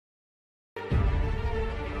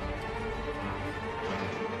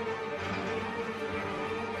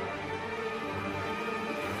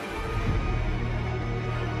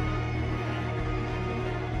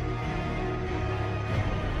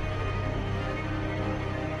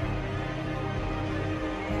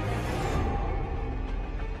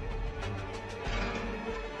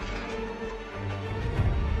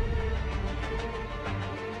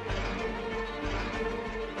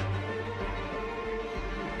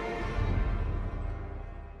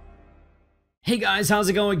Hey guys, how's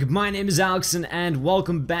it going? My name is Alxton and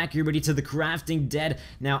welcome back everybody to the Crafting Dead.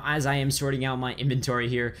 Now, as I am sorting out my inventory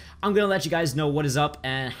here, I'm gonna let you guys know what is up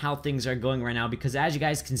and how things are going right now, because as you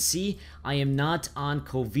guys can see, I am not on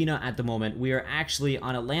Covina at the moment. We are actually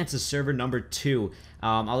on Atlanta server number 2.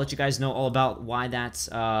 I'll let you guys know all about why that's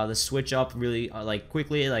the switch up really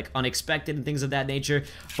quickly, unexpected and things of that nature.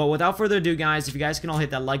 But without further ado, guys, if you guys can all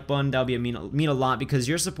hit that like button, that would mean a lot, because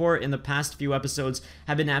your support in the past few episodes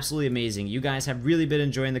have been absolutely amazing. You guys have really been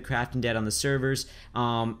enjoying the Crafting Dead on the servers,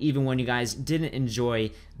 even when you guys didn't enjoy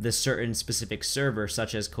the certain specific server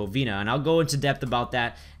such as Covina, and I'll go into depth about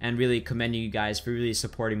that and really commend you guys for really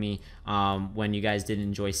supporting me when you guys didn't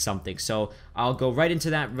enjoy something. So I'll go right into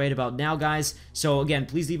that right about now, guys. So again,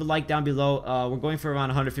 please leave a like down below. We're going for around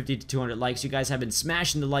 150 to 200 likes. You guys have been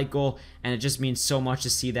smashing the like goal, and it just means so much to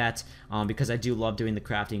see that, because I do love doing the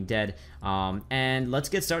Crafting Dead. And let's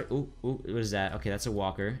get started. Ooh, what is that? Okay, that's a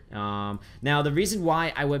walker. Now, the reason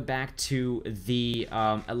why I went back to the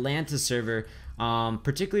Atlanta server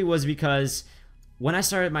particularly was because when I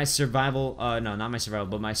started my survival, no, not my survival,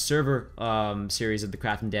 but my server series of the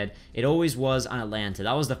Crafting Dead, it always was on Atlanta.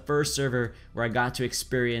 That was the first server where I got to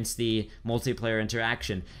experience the multiplayer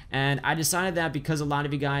interaction. And I decided that because a lot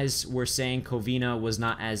of you guys were saying Covina was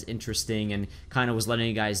not as interesting and kind of was letting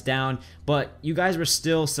you guys down, but you guys were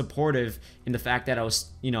still supportive in the fact that I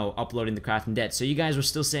was, uploading the Crafting Dead. So you guys were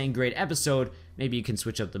still saying great episode. Maybe you can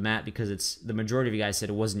switch up the map, because it's the majority of you guys said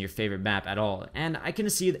it wasn't your favorite map at all. And I can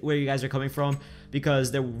see where you guys are coming from,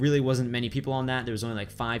 because there really wasn't many people on that. There was only like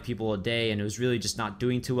 5 people a day, and it was really just not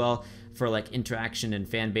doing too well for like interaction and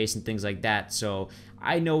fan base and things like that. So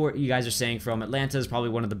I know where you guys are saying from. Atlanta is probably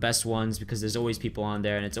one of the best ones, because there's always people on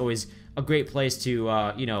there, and it's always a great place to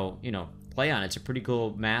play on. It's a pretty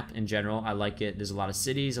cool map in general. I like it. There's a lot of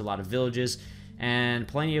cities, a lot of villages, and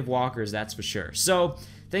plenty of walkers, that's for sure. So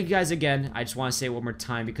thank you guys again. I just want to say it one more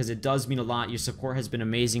time, because it does mean a lot. Your support has been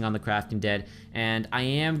amazing on the Crafting Dead, and I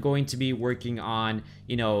am going to be working on,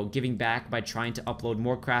 giving back by trying to upload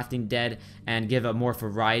more Crafting Dead and give a more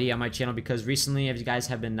variety on my channel, because recently, if you guys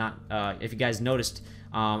have been if you guys noticed,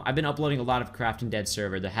 I've been uploading a lot of Crafting Dead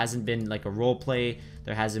server. There hasn't been like a role play.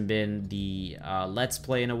 There hasn't been the Let's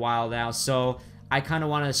Play in a while now, so I kind of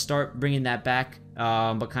want to start bringing that back,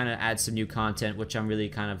 but kind of add some new content, which I'm really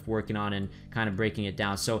kind of working on and kind of breaking it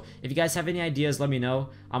down. So if you guys have any ideas, let me know.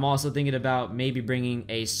 I'm also thinking about maybe bringing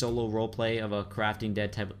a solo roleplay of a Crafting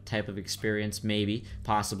Dead type of experience, maybe,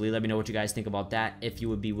 possibly. Let me know what you guys think about that, if you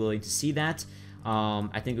would be willing to see that.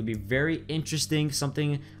 I think it would be very interesting,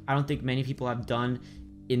 something I don't think many people have done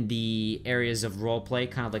in the areas of roleplay,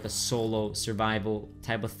 kind of like a solo survival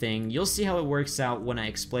type of thing. You'll see how it works out when I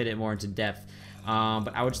explain it more into depth.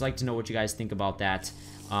 But I would just like to know what you guys think about that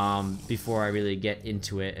before I really get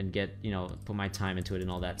into it and get, put my time into it and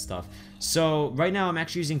all that stuff. So right now I'm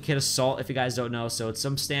actually using Kit Assault, if you guys don't know. So it's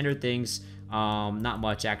some standard things, not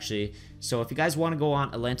much actually. So if you guys want to go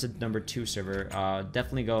on Atlanta number 2 server,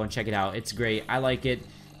 definitely go and check it out. It's great. I like it.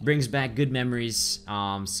 Brings back good memories.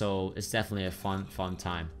 So it's definitely a fun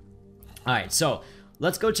time. Alright, so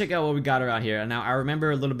let's go check out what we got around here. Now, I remember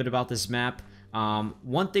a little bit about this map.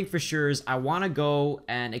 One thing for sure is I want to go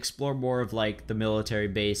and explore more of like the military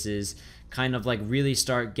bases, kind of like really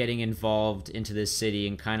start getting involved into this city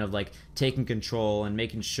and kind of like taking control and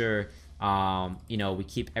making sure we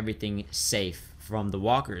keep everything safe from the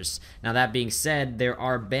walkers. Now, that being said, there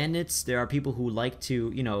are bandits, there are people who like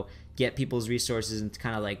to get people's resources and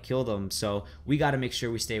kind of like kill them, so we got to make sure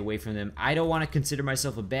we stay away from them. I don't want to consider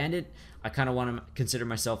myself a bandit. I kind of want to consider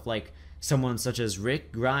myself like someone such as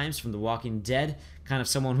Rick Grimes from The Walking Dead, kind of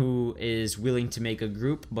someone who is willing to make a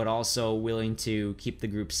group, but also willing to keep the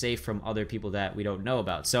group safe from other people that we don't know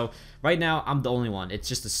about. So right now, I'm the only one. It's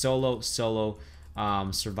just a solo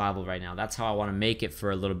survival right now. That's how I want to make it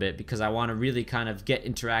for a little bit, because I want to really kind of get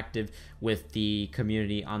interactive with the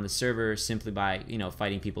community on the server simply by,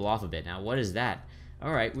 fighting people off a bit. Now, what is that?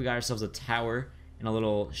 All right, we got ourselves a tower and a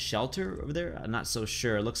little shelter over there. I'm not so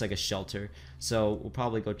sure. It looks like a shelter, so we'll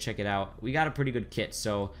probably go check it out. We got a pretty good kit,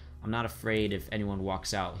 so I'm not afraid if anyone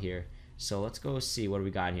walks out here. So let's go see what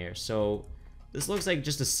we got here. So this looks like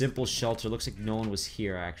just a simple shelter. Looks like no one was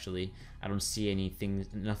here actually. I don't see anything,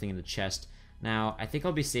 nothing in the chest. Now, I think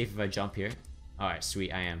I'll be safe if I jump here. Alright,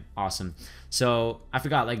 sweet, I am. Awesome. So, I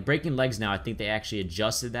forgot, like, breaking legs now, I think they actually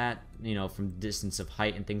adjusted that, from distance of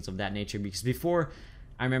height and things of that nature. Because before,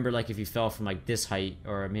 I remember, like, if you fell from, like, this height,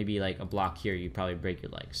 or maybe, like, a block here, you'd probably break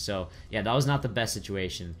your legs. So, yeah, that was not the best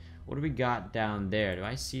situation. What do we got down there? Do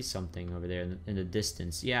I see something over there in the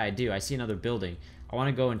distance? Yeah, I do. I see another building. I want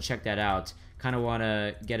to go and check that out. Kind of want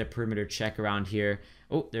to get a perimeter check around here.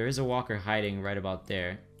 Oh, there is a walker hiding right about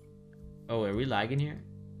there. Oh, are we lagging here?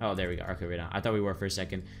 Oh, there we go. Okay, right now. I thought we were for a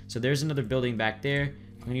second. So there's another building back there.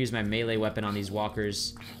 I'm gonna use my melee weapon on these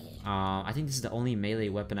walkers. I think this is the only melee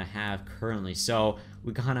weapon I have currently. So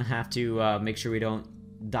we kind of have to make sure we don't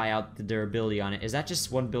die out the durability on it. Is that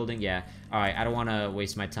just one building? Yeah. Alright, I don't want to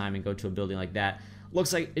waste my time and go to a building like that.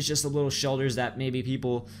 Looks like it's just a little shelters that maybe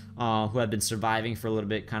people who have been surviving for a little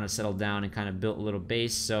bit kind of settled down and kind of built a little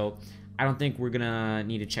base. So I don't think we're gonna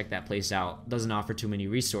need to check that place out. Doesn't offer too many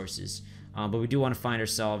resources. But we do want to find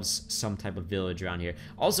ourselves some type of village around here.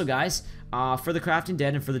 Also, guys, for the Crafting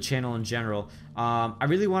Dead and for the channel in general, I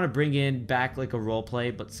really want to bring in back like a role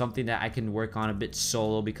play, but something that I can work on a bit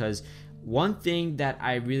solo, because one thing that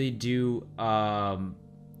I really do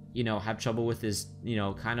you know, have trouble with is, you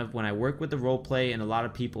know, kind of when I work with the role play and a lot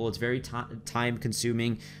of people, it's very time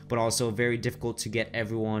consuming, but also very difficult to get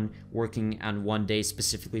everyone working on one day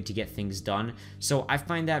specifically to get things done. So I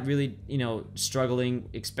find that really, you know, struggling,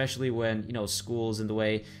 especially when, you know, school's in the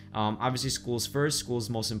way. Obviously school's first, school's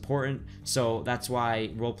most important, so that's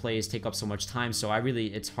why role plays take up so much time. So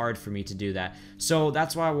it's hard for me to do that. So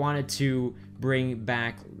that's why I wanted to bring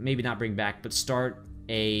back, maybe not bring back, but start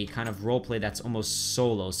a kind of role play that's almost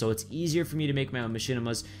solo, so it's easier for me to make my own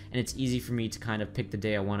machinimas, and it's easy for me to kind of pick the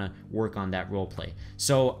day I want to work on that role play.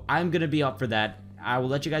 So I'm gonna be up for that. I will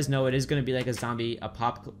let you guys know it is gonna be like a zombie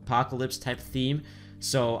apocalypse type theme,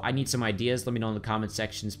 so I need some ideas. Let me know in the comment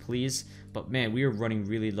sections, please. But man, we are running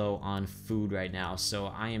really low on food right now, so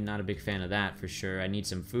I am not a big fan of that for sure. I need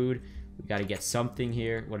some food. We got to get something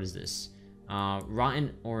here. What is this?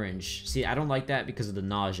 Rotten orange. See, I don't like that because of the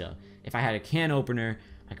nausea. If I had a can opener,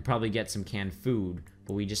 I could probably get some canned food,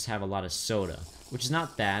 but we just have a lot of soda, which is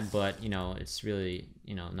not bad, but, you know, it's really,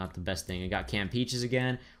 you know, not the best thing. We got canned peaches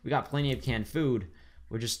again. We got plenty of canned food.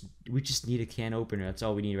 We just need a can opener. That's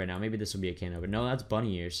all we need right now. Maybe this will be a can opener. No, that's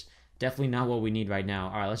bunny ears. Definitely not what we need right now.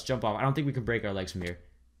 All right, let's jump off. I don't think we can break our legs from here.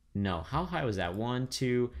 No. How high was that? 1,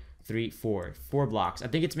 2, 3, 4. 4 blocks. I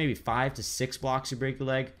think it's maybe 5 to 6 blocks you break your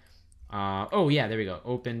leg. Oh, yeah, there we go.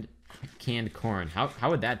 Opened canned corn. How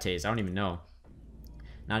would that taste? I don't even know.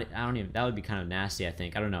 I don't even, that would be kind of nasty, I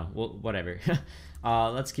think. I don't know. Well, whatever.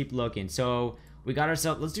 Let's keep looking. So we got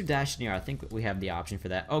ourselves, let's do dash near. I think we have the option for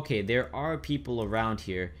that. Okay, there are people around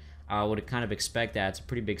here. Would kind of expect that. It's a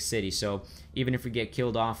pretty big city, so even if we get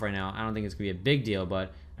killed off right now, I don't think it's gonna be a big deal,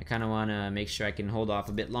 but I kind of want to make sure I can hold off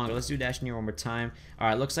a bit longer. Let's do dash near one more time. All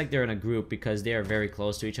right, looks like they're in a group because they are very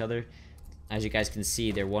close to each other. As you guys can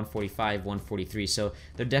see, they're 145, 143, so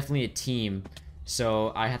they're definitely a team.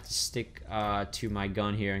 So I have to stick to my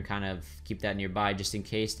gun here and kind of keep that nearby just in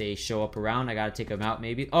case they show up around. I gotta take them out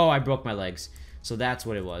maybe. Oh, I broke my legs. So that's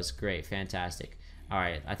what it was. Great, fantastic. All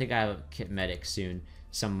right, I think I have a kit medic soon,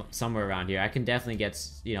 somewhere around here. I can definitely get,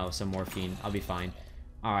 you know, some morphine. I'll be fine.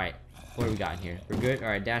 All right, what do we got in here? We're good. All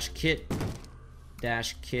right, dash kit.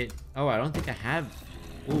 Oh, I don't think I have.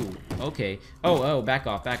 Ooh, okay. Oh, back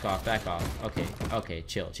off. Okay,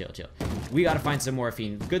 chill. We gotta find some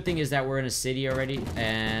morphine. Good thing is that we're in a city already,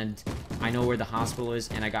 and I know where the hospital is,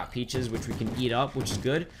 and I got peaches, which we can eat up, which is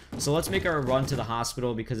good. So let's make our run to the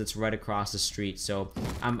hospital because it's right across the street. So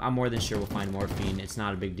I'm more than sure we'll find morphine. It's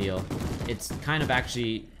not a big deal. It's kind of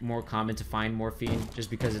actually more common to find morphine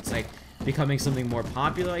just because it's like becoming something more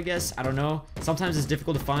popular, I guess. I don't know. Sometimes it's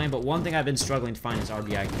difficult to find, but one thing I've been struggling to find is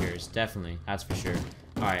RBI cures. Definitely, that's for sure.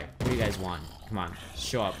 Alright, what do you guys want? Come on,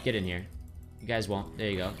 show up. Get in here. You guys won't. There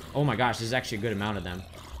you go. Oh my gosh, there's actually a good amount of them.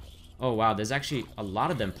 Oh wow, there's actually a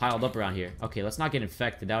lot of them piled up around here. Okay, let's not get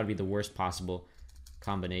infected. That would be the worst possible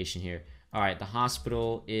combination here. Alright, the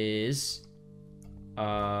hospital is it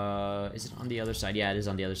on the other side? Yeah, it is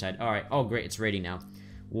on the other side. Alright, oh great, it's raiding now.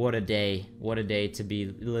 What a day. What a day to be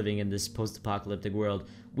living in this post-apocalyptic world.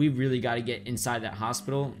 We really got to get inside that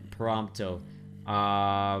hospital pronto.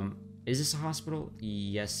 Is this a hospital?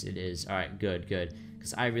 Yes, it is. All right, good.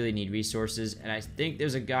 Because I really need resources, and I think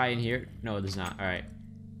there's a guy in here. No, there's not. All right,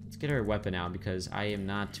 let's get our weapon out because I am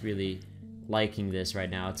not really liking this right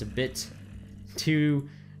now. It's a bit too,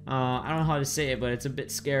 I don't know how to say it, but it's a bit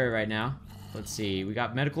scary right now. Let's see. We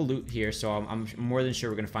got medical loot here, so I'm more than sure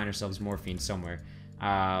we're going to find ourselves morphine somewhere.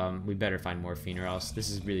 We better find morphine or else this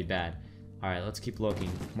is really bad. All right, let's keep looking.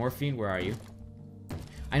 Morphine, where are you?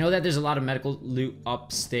 I know that there's a lot of medical loot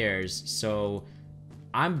upstairs, so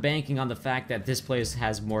I'm banking on the fact that this place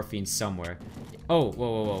has morphine somewhere. Oh,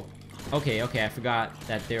 whoa. Okay, I forgot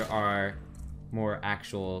that there are more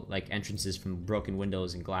actual, like, entrances from broken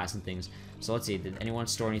windows and glass and things. So let's see, did anyone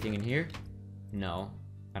store anything in here? No,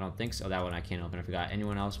 I don't think so. That one I can't open, I forgot.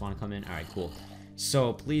 Anyone else want to come in? All right, cool.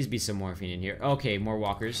 So please be some morphine in here. Okay, more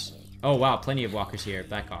walkers. Oh, wow, plenty of walkers here.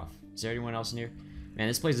 Back off. Is there anyone else in here? Man,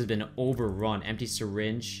 this place has been overrun. Empty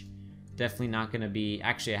syringe. definitely not gonna be...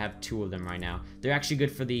 Actually, I have 2 of them right now. They're actually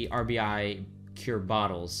good for the RBI cure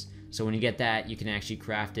bottles. So when you get that, you can actually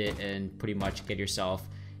craft it and pretty much get yourself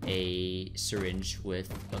a syringe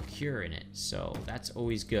with a cure in it. So that's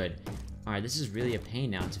always good. Alright, this is really a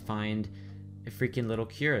pain now to find a freaking little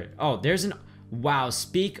cure. Oh, there's an... Wow,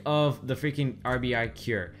 speak of the freaking RBI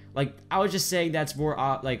cure. Like, I was just saying that's more,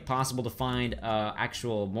 like, possible to find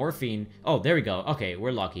actual morphine. Oh, there we go. Okay,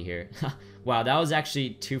 we're lucky here. Wow, that was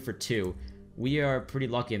actually 2 for 2. We are pretty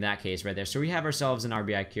lucky in that case right there. So we have ourselves an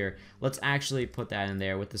RBI cure. Let's actually put that in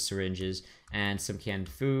there with the syringes and some canned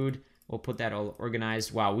food. We'll put that all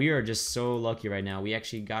organized. Wow, we are just so lucky right now. We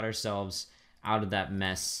actually got ourselves out of that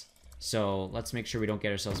mess. So let's make sure we don't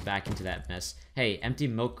get ourselves back into that mess. Hey, empty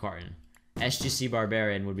milk carton. SGC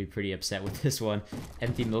Barbarian would be pretty upset with this one.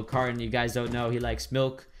 Empty milk carton, you guys don't know, he likes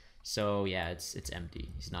milk. So yeah, it's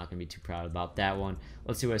empty. He's not gonna be too proud about that one.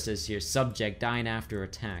 Let's see what it says here. Subject dying after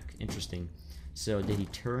attack. Interesting. So did he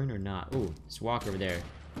turn or not? Ooh, let's walk over there.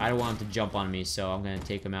 I don't want him to jump on me, so I'm gonna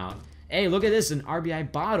take him out. Hey, look at this, an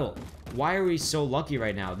RBI bottle. Why are we so lucky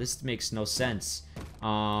right now? This makes no sense.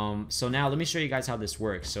 So now let me show you guys how this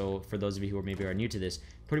works. So for those of you who maybe are new to this,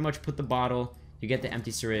 pretty much put the bottle, you get the empty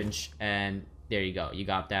syringe, and there you go. You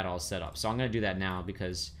got that all set up. So I'm gonna do that now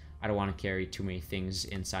because I don't want to carry too many things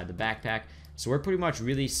inside the backpack. So we're pretty much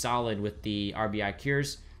really solid with the RBI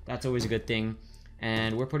cures. That's always a good thing.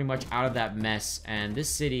 And we're pretty much out of that mess. And this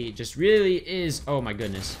city just really is... Oh my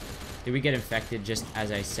goodness. Did we get infected just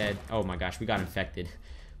as I said? Oh my gosh, we got infected.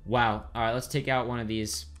 Wow. Alright, let's take out one of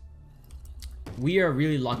these. We are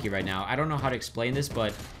really lucky right now. I don't know how to explain this,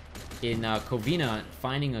 but in Covina,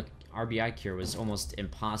 finding a RBI cure was almost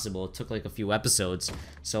impossible. It took like a few episodes.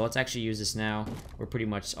 So let's actually use this now. We're pretty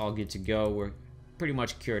much all good to go. We're pretty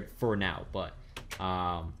much cured for now, but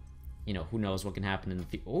you know, who knows what can happen in the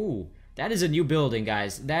future. Oh, that is a new building,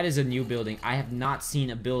 guys. That is a new building. I have not seen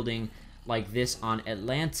a building like this on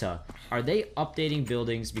Atlanta. Are they updating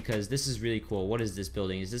buildings? Because this is really cool. What is this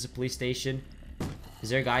building? Is this a police station? Is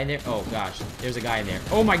there a guy in there? Oh gosh, there's a guy in there.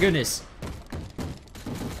 Oh my goodness.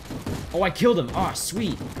 Oh, I killed him. Oh,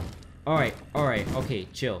 sweet. Alright, okay,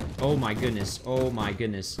 chill. Oh my goodness,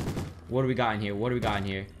 what do we got in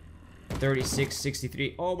here? 36,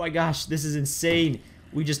 63. Oh my gosh, this is insane.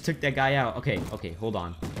 We just took that guy out. Okay, hold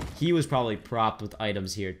on. He was probably propped with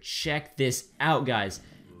items here. Check this out, guys.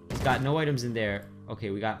 He's got no items in there. Okay,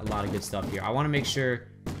 we got a lot of good stuff here. I want to make sure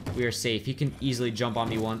we are safe. He can easily jump on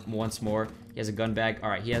me once more. He has a gun bag.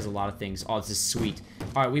 Alright, he has a lot of things. Oh, this is sweet.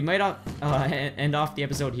 Alright, we might end off the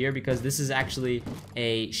episode here because this is actually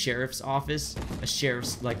a sheriff's office. A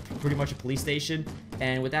sheriff's, like, pretty much a police station.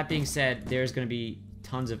 And with that being said, there's going to be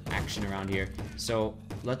tons of action around here. So,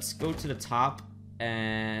 let's go to the top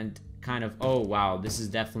and kind of... Oh, wow. This is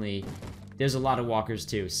definitely... There's a lot of walkers,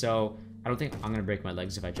 too. So, I don't think I'm going to break my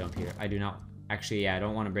legs if I jump here. I do not... Actually, yeah, I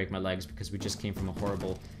don't want to break my legs because we just came from a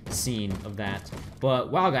horrible scene of that. But,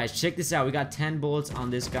 wow, guys, check this out. We got 10 bullets on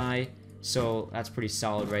this guy. So, that's pretty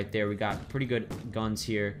solid right there. We got pretty good guns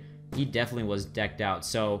here. He definitely was decked out.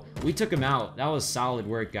 So, we took him out. That was solid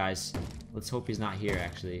work, guys. Let's hope he's not here,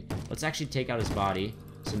 actually. Let's actually take out his body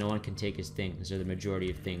so no one can take his things, or the majority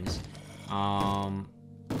of things.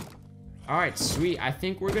 Alright, sweet. I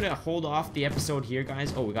think we're gonna hold off the episode here,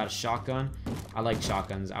 guys. Oh, we got a shotgun. I like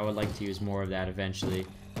shotguns. I would like to use more of that eventually,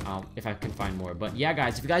 if I can find more. But yeah,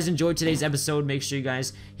 guys, if you guys enjoyed today's episode, make sure you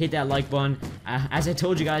guys hit that like button. As I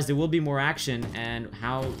told you guys, there will be more action, and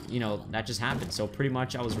how, you know, that just happened. So pretty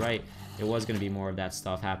much I was right. There was gonna be more of that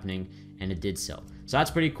stuff happening, and it did so. So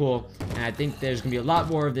that's pretty cool, and I think there's gonna be a lot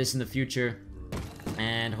more of this in the future.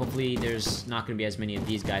 And hopefully there's not gonna be as many of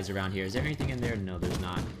these guys around here. Is there anything in there? No, there's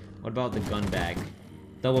not. What about the gun bag?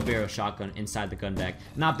 Double barrel shotgun inside the gun bag.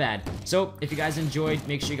 Not bad. So, if you guys enjoyed,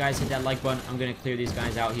 make sure you guys hit that like button. I'm gonna clear these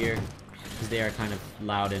guys out here because they are kind of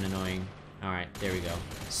loud and annoying. Alright, there we go.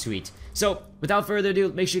 Sweet. So, without further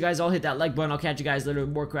ado, make sure you guys all hit that like button. I'll catch you guys later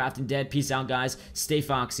with more Crafting Dead. Peace out, guys. Stay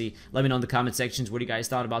foxy. Let me know in the comment sections what you guys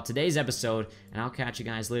thought about today's episode, and I'll catch you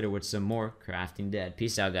guys later with some more Crafting Dead.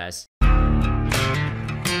 Peace out, guys.